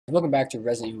Welcome back to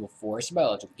Resident Evil 4. It's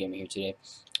Biological Gaming here today,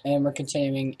 and we're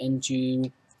continuing into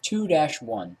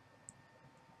 2-1,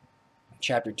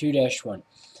 Chapter 2-1.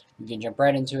 We can jump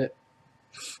right into it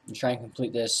and try and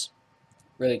complete this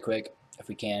really quick if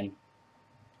we can.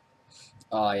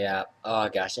 Oh yeah, oh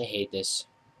gosh, I hate this.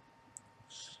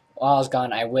 While I was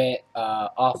gone, I went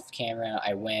off camera.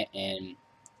 I went and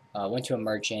went to a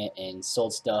merchant and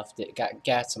sold stuff that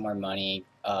got some more money.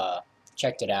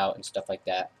 Checked it out and stuff like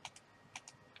that.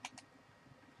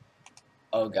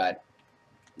 Oh god,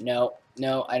 no,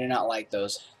 no, I do not like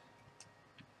those.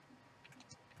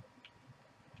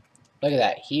 Look at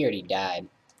that, he already died.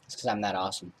 It's because I'm that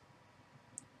awesome.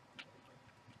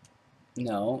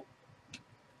 No.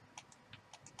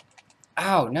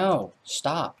 Ow, no.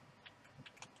 Stop.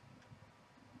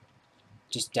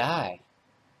 Just die.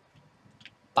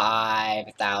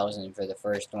 5,000 for the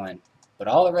first one. But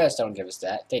all the rest don't give us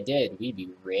that. If they did, we'd be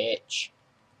rich.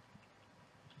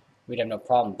 We'd have no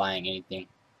problem buying anything.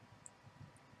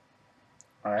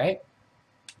 Alright.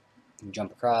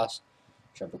 Jump across.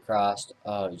 Jump across.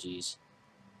 Oh, jeez.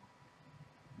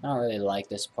 I don't really like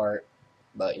this part.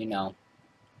 But, you know.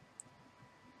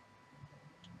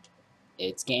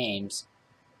 It's games.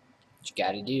 What you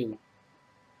gotta do.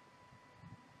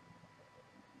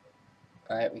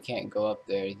 Alright, we can't go up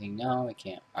there or anything. No, we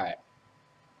can't. Alright.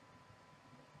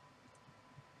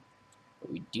 But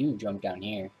we do jump down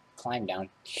here. Climb down.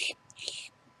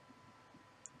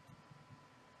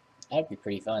 That'd be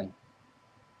pretty fun.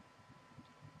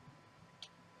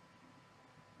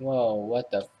 Whoa,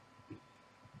 what the...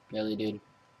 Really, dude?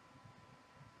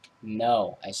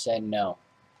 No, I said no.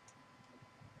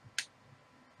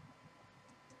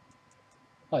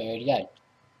 Oh, he already died.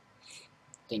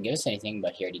 Didn't give us anything,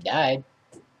 but he already died.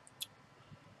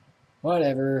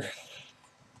 Whatever.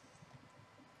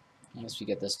 Unless we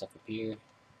get this stuff up here.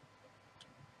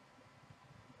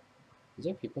 Is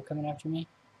there people coming after me?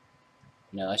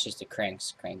 No, that's just the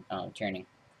cranks. Turning.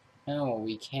 No,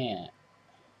 we can't.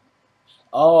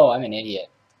 Oh, I'm an idiot.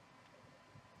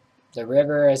 The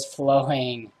river is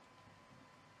flowing.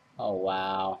 Oh,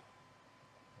 wow.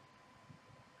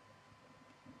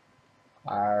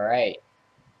 Alright.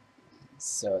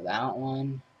 So that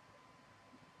one.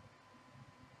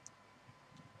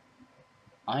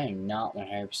 I am not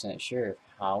 100% sure of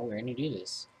how we're going to do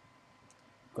this.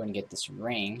 I'm going to get this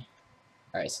ring.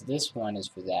 Alright, so this one is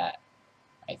for that,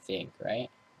 I think, right?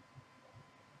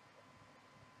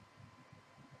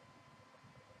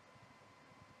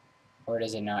 Or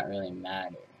does it not really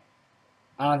matter?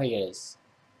 I don't think it is.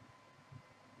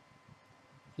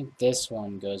 I think this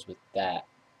one goes with that.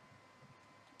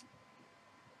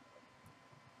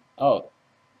 Oh.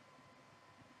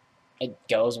 It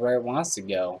goes where it wants to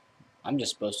go. I'm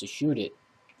just supposed to shoot it.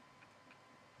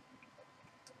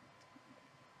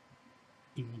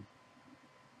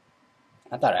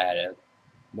 I thought I had to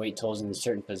wait till it was in a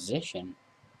certain position.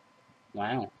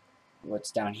 Wow. What's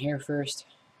down here first?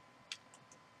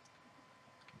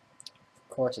 Of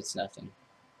course it's nothing.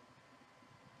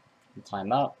 We'll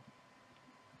climb up.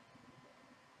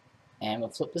 And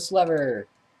we'll flip this lever.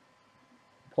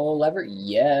 Pull lever?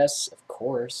 Yes, of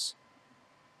course.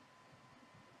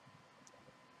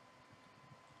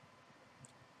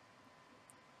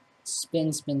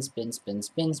 Spin, spin, spin, spin,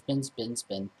 spin, spin, spin,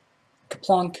 spin.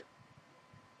 Kaplunk.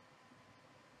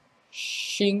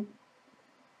 Shing.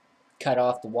 Cut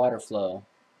off the water flow.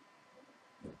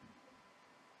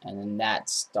 And then that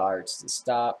starts to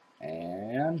stop.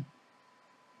 And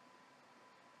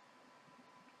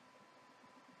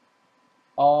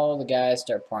all the guys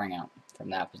start pouring out from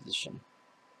that position.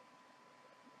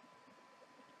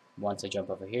 Once I jump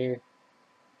over here.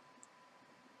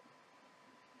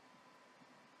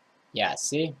 Yeah,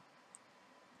 see?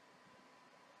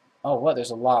 Oh, what?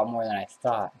 There's a lot more than I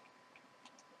thought.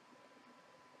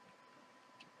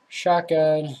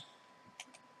 Shotgun.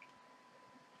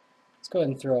 Let's go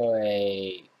ahead and throw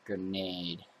a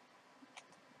grenade.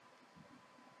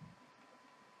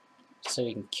 So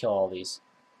we can kill all these.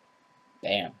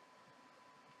 Bam.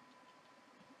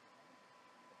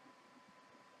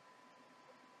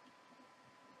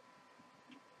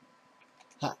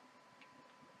 Ha.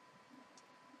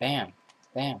 Bam.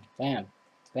 Bam. Bam.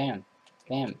 Bam.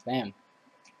 Bam. Bam.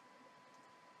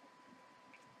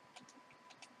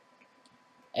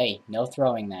 Hey, no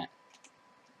throwing that.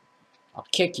 I'll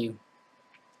kick you.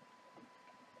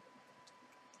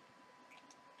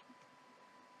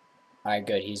 Alright,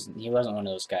 good. He wasn't one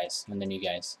of those guys, one of the new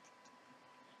guys.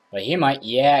 But he might.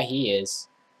 Yeah, he is.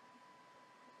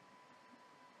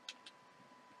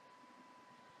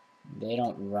 They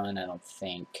don't run, I don't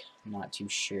think. I'm not too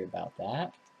sure about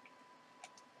that.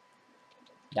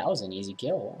 That was an easy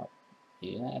kill. Wow.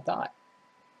 Easier than I thought.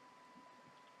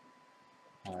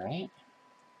 Alright.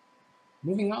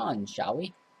 Moving on, shall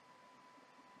we?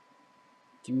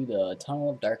 Through the tunnel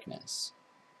of darkness.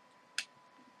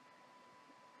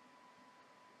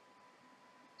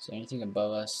 Is there anything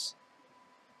above us?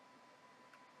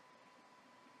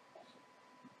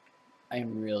 I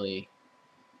am really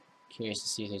curious to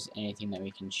see if there's anything that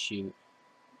we can shoot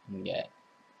and get.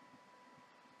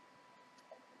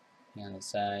 On the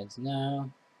sides,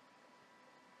 no.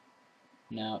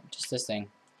 No, just this thing.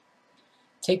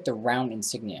 Take the round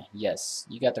insignia. Yes,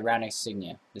 you got the round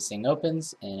insignia. This thing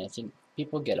opens, and I think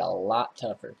people get a lot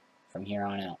tougher from here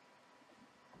on out.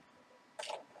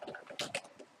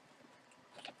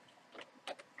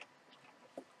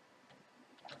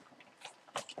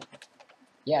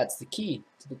 Yeah, it's the key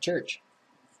to the church.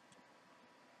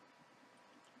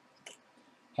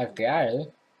 Have got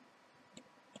it.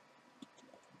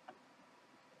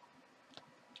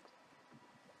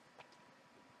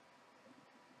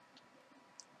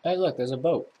 Hey, look, there's a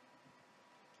boat.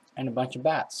 And a bunch of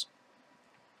bats.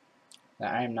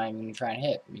 That I am not even going to try and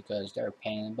hit because they're a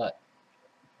pain in the butt.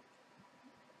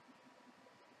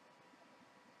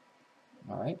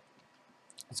 Alright.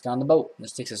 Let's go on the boat.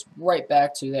 This takes us right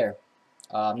back to there.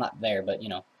 Not there, but you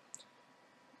know.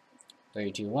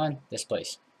 3, 2, 1. This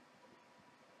place.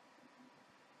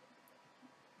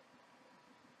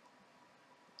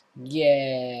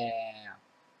 Yeah.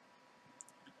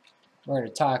 We're going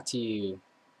to talk to you.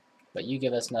 But you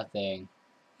give us nothing.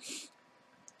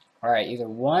 Alright, either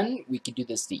 1, we could do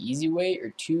this the easy way,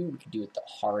 or 2, we could do it the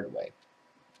hard way.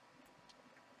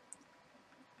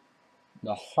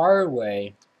 The hard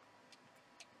way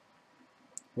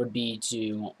would be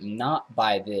to not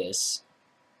buy this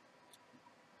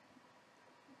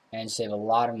and save a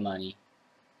lot of money,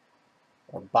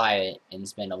 or buy it and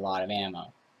spend a lot of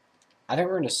ammo. I think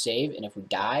we're going to save, and if we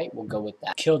die, we'll go with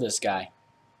that. Kill this guy.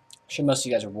 I'm sure most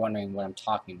of you guys are wondering what I'm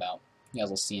talking about. You guys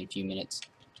will see in a few minutes.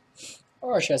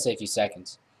 Or should I say a few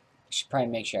seconds. I should probably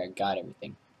make sure I got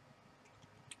everything.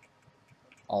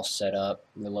 All set up,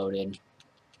 reloaded.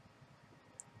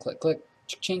 Click, click,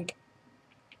 chink.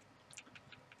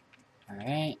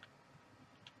 Alright.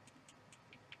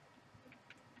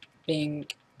 Bing.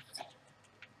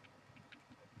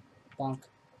 Bonk.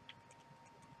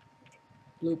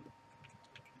 Bloop.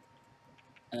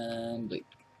 And bleep.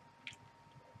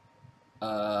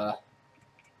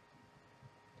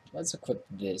 Let's equip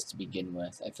this to begin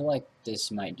with. I feel like this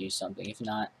might do something. If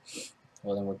not,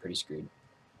 well then we're pretty screwed.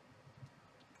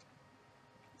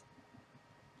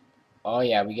 Oh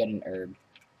yeah, we get an herb.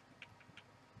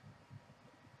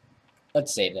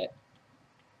 Let's save it.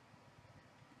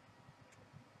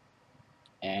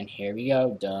 And here we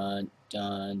go. Dun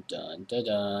dun dun dun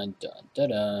dun dun dun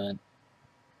dun.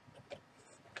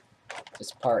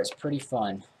 This part is pretty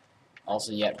fun.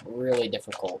 Also yet really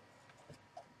difficult.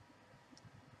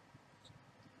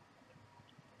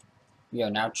 We are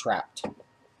now trapped.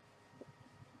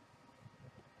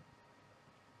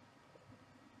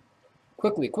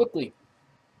 Quickly, quickly.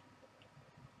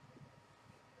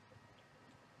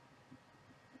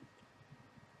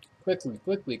 Quickly,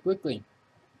 quickly, quickly.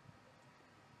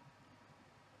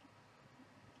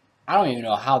 I don't even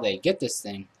know how they get this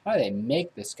thing. How do they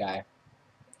make this guy?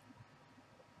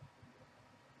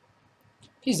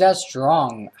 If he's that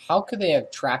strong, how could they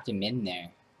have trapped him in there?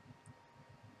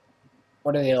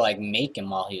 Or did they like make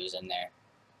him while he was in there?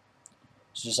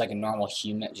 It's just like a normal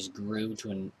human that just grew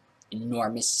to an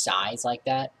enormous size like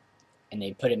that, and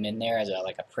they put him in there as a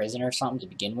like a prisoner or something to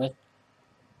begin with.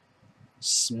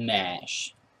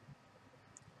 Smash.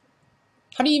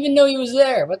 How do you even know he was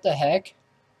there? What the heck?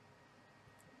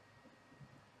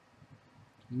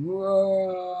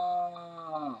 Whoa.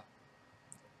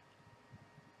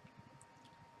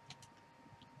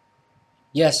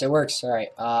 Yes, it works.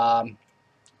 Alright, I'm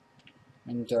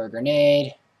gonna throw a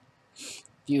grenade. A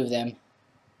few of them.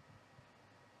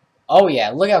 Oh yeah,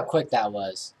 look how quick that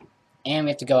was. And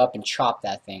we have to go up and chop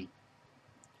that thing.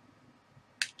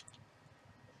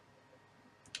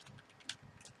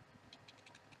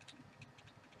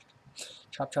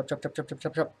 Chop, chop, chop, chop, chop, chop,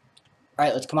 chop, chop.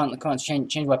 Alright, let's come on,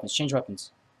 change weapons, change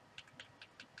weapons.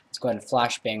 Let's go ahead and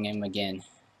flashbang him again.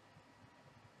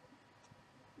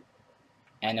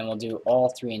 And then we'll do all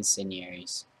 3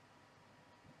 incendiaries.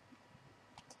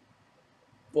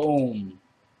 Boom.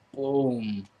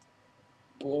 Boom.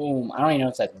 Boom. I don't even know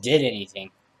if that did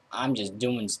anything. I'm just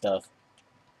doing stuff.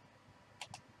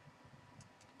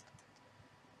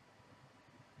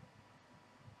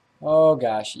 Oh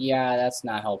gosh, yeah, that's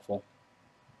not helpful.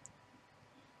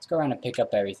 Let's go around and pick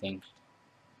up everything.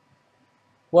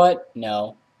 What?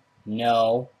 No.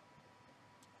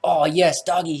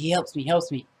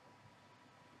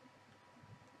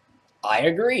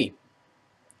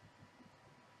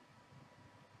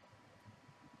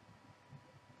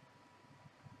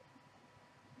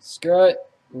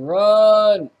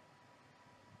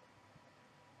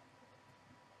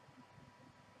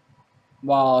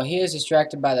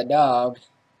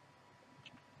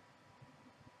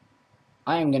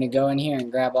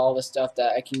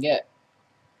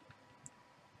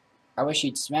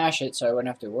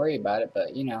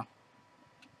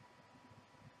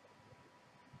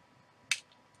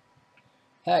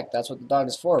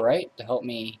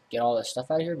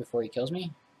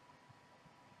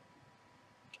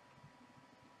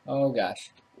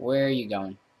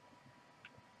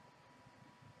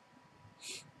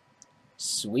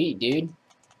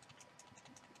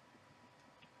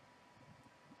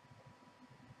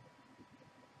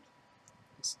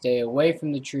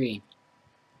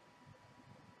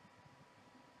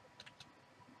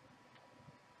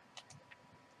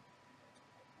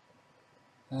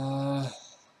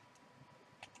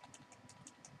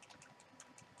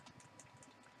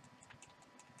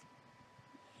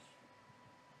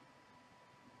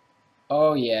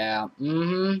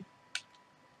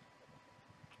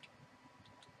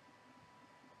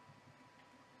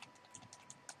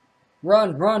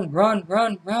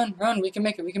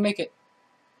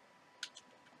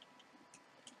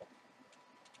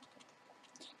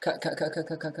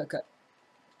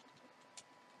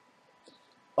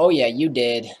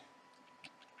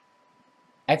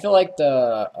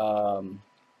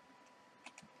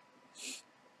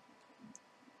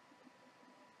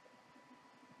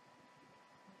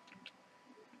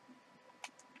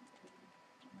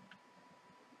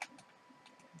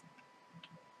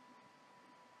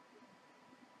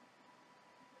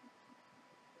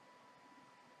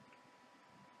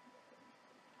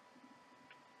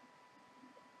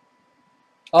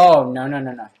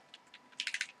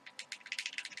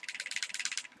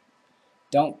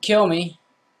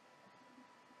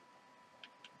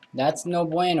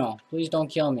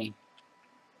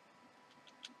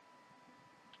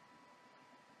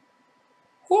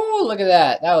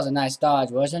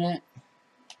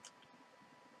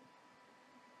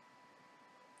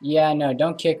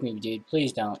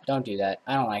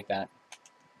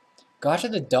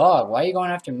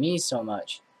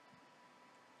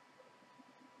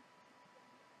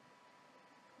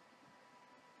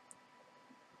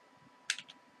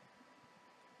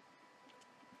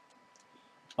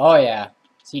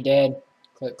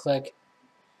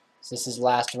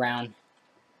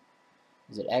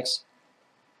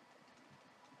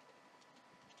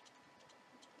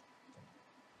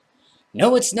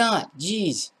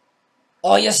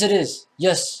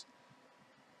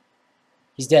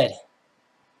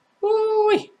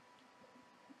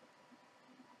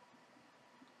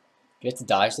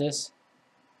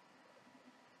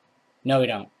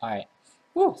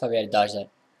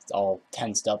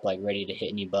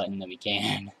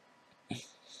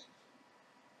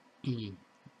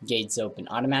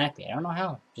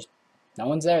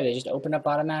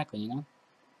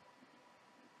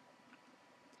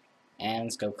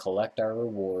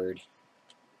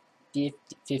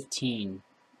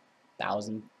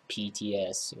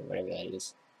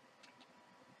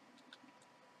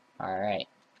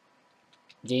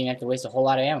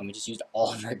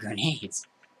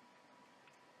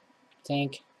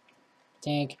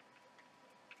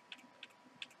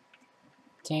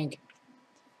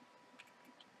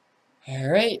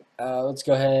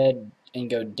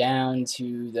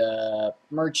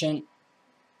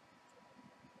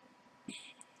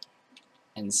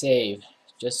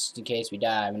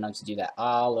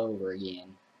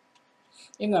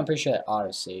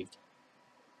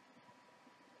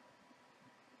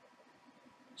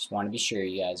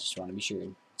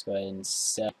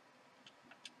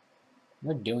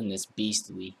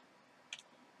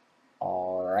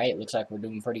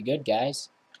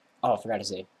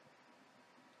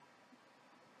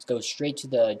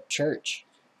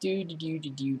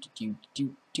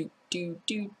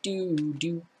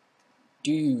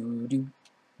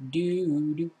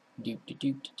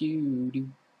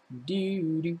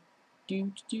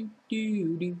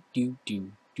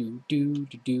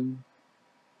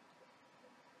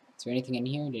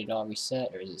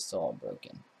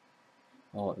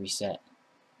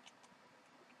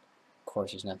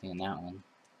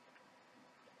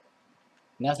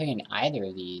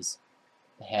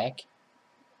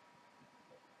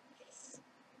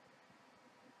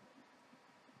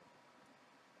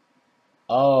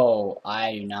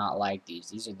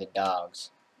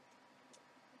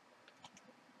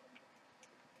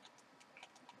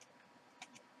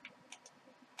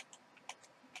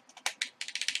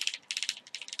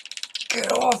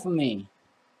 Get off of me,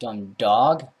 dumb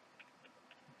dog.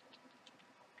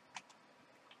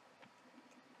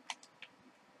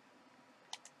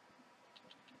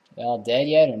 They all dead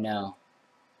yet or no?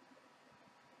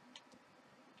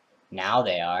 Now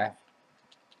they are.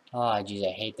 Oh, jeez,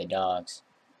 I hate the dogs.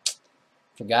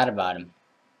 Forgot about them.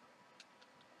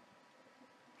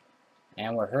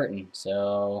 And we're hurting,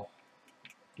 so...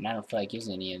 And I don't feel like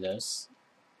using any of those.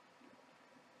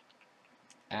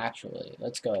 Actually,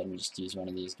 let's go ahead and just use one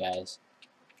of these guys.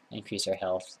 Increase our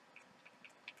health.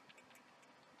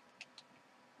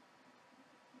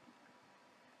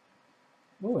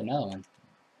 Ooh, another one.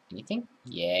 Anything?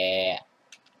 Yeah.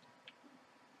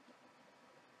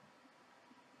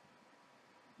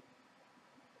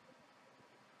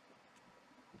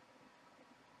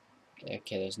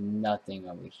 Okay, there's nothing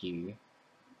over here.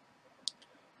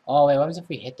 Oh, wait, what happens if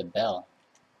we hit the bell?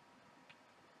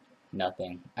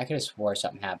 Nothing. I could have swore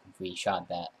something happened if we shot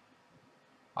that.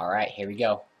 Alright, here we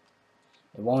go.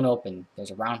 It won't open.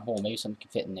 There's a round hole. Maybe something can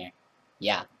fit in there.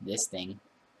 Yeah, this thing.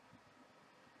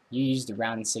 You use the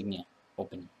round insignia.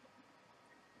 Open.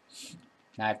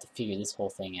 Now I have to figure this whole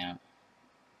thing out.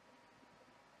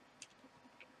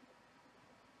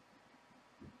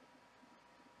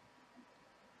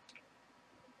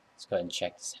 Let's go ahead and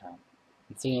check this out.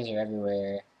 Insignias are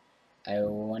everywhere. I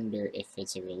wonder if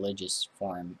it's a religious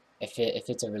form. If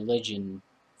it's a religion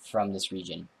from this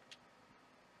region.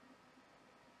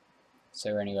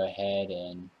 So we're gonna go ahead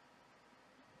and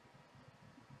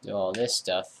do all this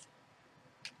stuff.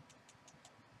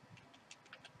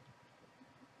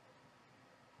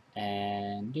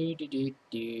 And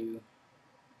do.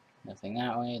 Nothing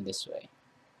that way, this way.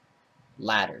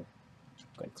 Ladder.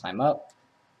 Go ahead and climb up.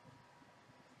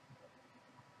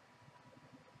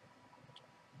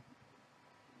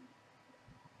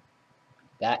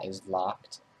 That is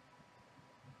locked.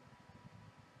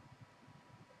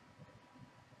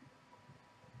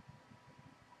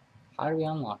 How do we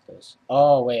unlock those?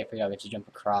 Oh, wait, I forgot. We have to jump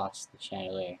across the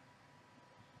chandelier.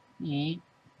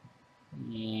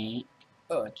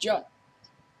 Oh, jump!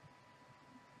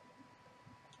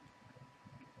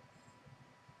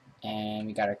 And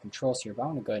we got our controls here, but I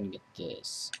want to go ahead and get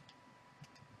this.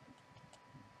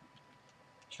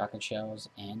 Shotgun shells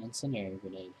and incendiary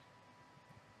grenade.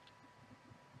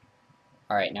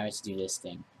 Alright, now we have to do this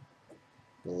thing.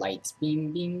 Lights,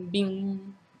 bing, bing,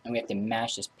 bing. And we have to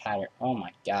match this pattern. Oh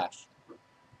my gosh.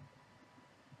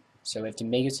 So we have to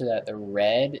make it so that the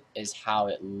red is how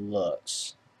it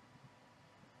looks.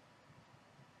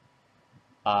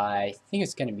 I think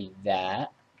it's going to be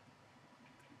that.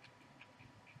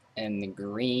 And the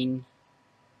green.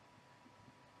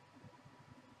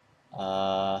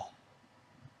 No.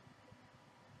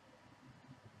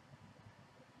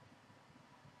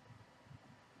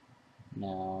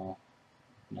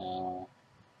 No.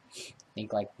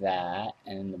 Think like that.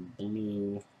 And then the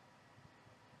blue.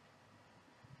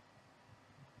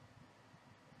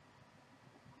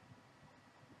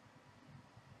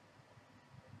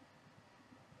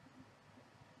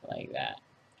 Like that.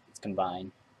 It's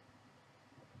combined.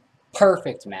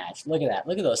 Perfect match. Look at that.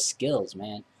 Look at those skills,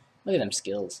 man. Look at them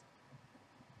skills.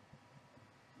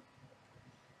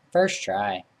 First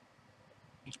try.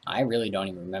 I really don't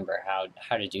even remember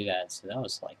how to do that. So that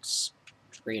was like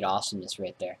straight awesomeness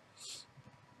right there.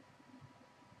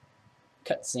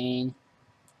 Cutscene.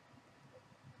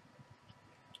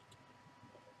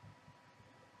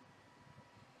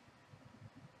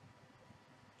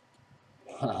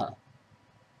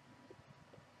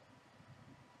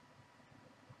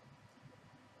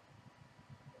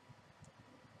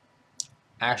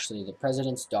 Ashley, the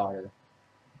president's daughter.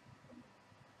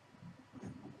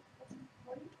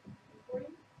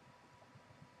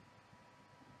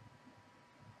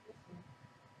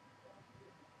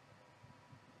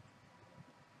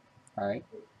 Alright.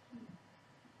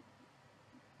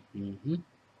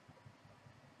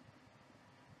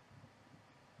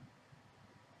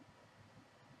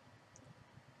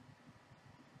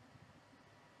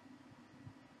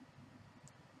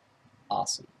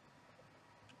 Awesome.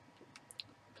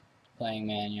 Playing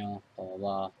manual, blah blah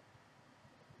blah.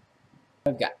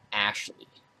 I've got Ashley,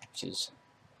 which is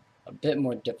a bit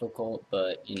more difficult,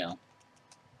 but you know,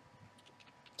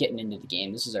 getting into the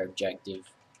game. This is our objective.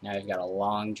 Now we've got a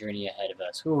long journey ahead of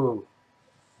us. Ooh,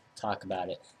 talk about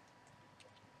it.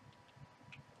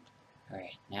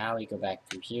 Alright, now we go back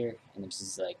through here, and this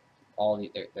is like all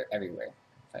the, they're everywhere,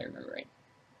 if I remember right.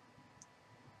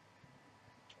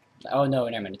 Oh no,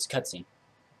 never mind, it's cutscene.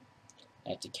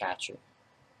 I have to catch her.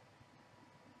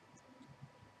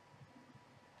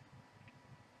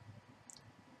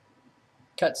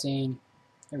 Cutscene.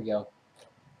 Here we go.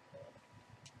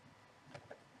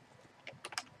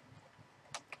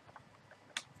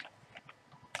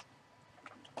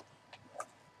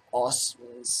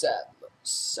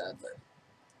 Sadler.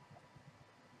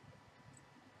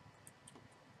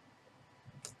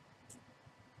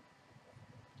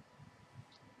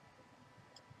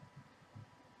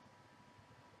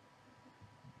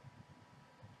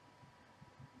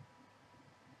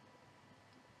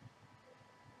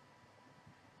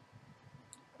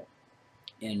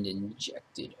 And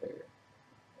injected her.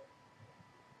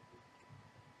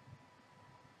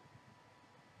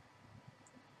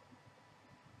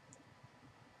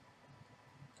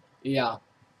 Yeah.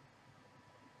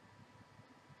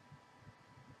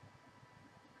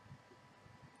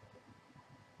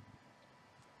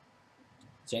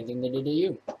 Same thing they did to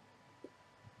you.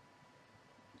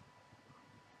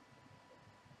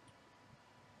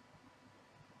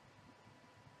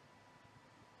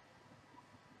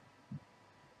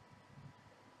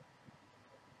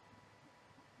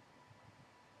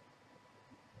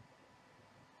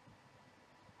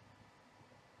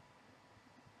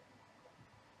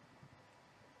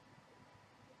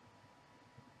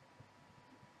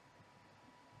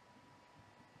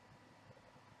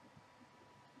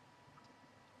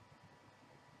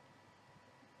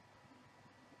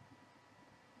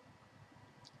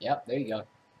 Yep, there you go.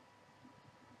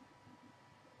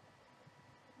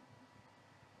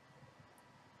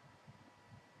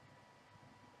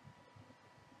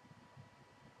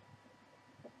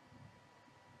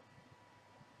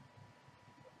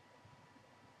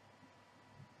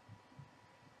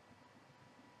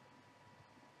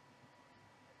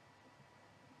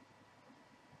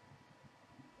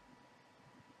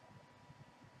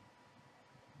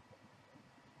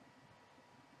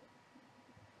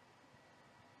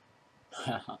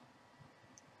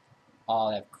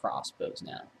 All have crossbows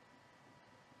now.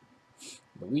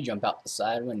 But we jump out the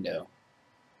side window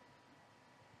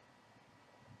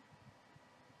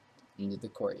into the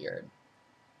courtyard.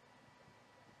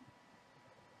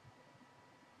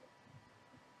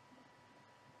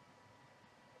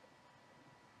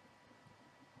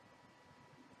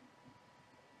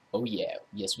 Oh yeah,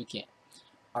 yes we can.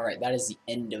 Alright, that is the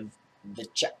end of the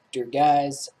chapter,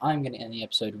 guys. I'm going to end the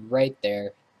episode right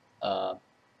there.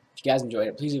 If you guys enjoyed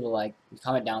it, please leave a like,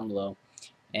 comment down below,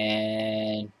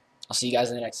 and I'll see you guys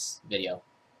in the next video.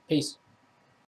 Peace.